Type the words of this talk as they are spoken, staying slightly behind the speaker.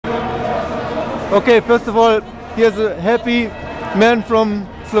Okay, first of all, here's a happy man from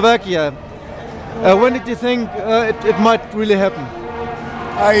Slovakia. When did you think it might really happen?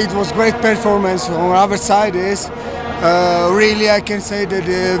 It was great performance on our side. Yes. Really, I can say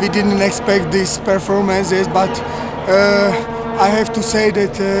that we didn't expect this performances, but I have to say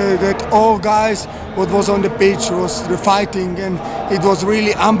that that all guys what was on the pitch was the fighting, and it was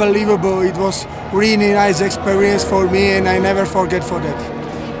really unbelievable. It was really nice experience for me, and I never forget for that.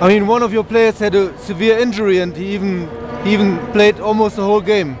 I mean, one of your players had a severe injury, and he even played almost the whole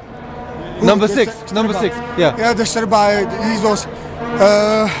game. Number six, yeah. Yeah, the Strba, he was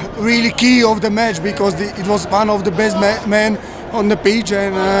really key of the match because it was one of the best men on the pitch,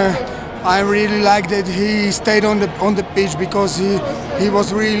 and I really like that he stayed on the pitch because he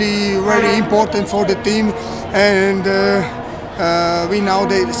was really very important for the team, and we now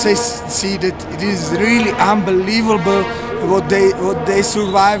see that it is really unbelievable what they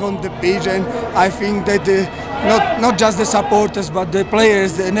survive on the pitch, and I think that not just the supporters but the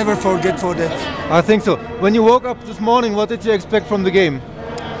players, they never forget for that. I think so. When you woke up this morning, what did you expect from the game?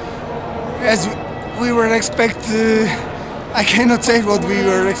 As we were I cannot say what we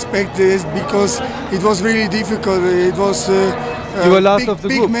were expecting because it was really difficult. It was you were last of the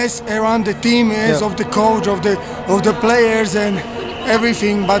big group. mess around the team, yes, of the coach, of the players and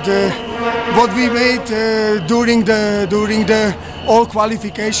everything. But what we made during the all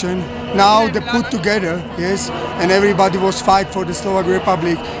qualification, now they put together, yes, and everybody was fight for the Slovak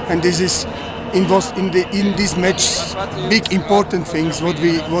Republic, and this is in this match big important things what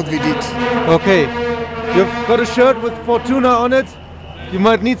we did. Okay, you've got a shirt with Fortuna on it. You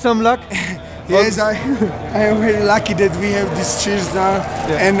might need some luck. Yes, I am very lucky that we have these shirts now,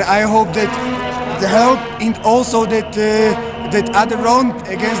 yeah. And I hope that the help and also that that other round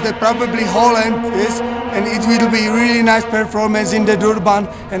against probably Holland, yes, and it will be really nice performance in the Durban,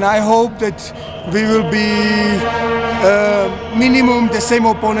 and I hope that we will be minimum the same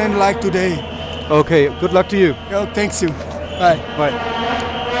opponent like today. Okay, good luck to you. Thanks you. Bye. Bye.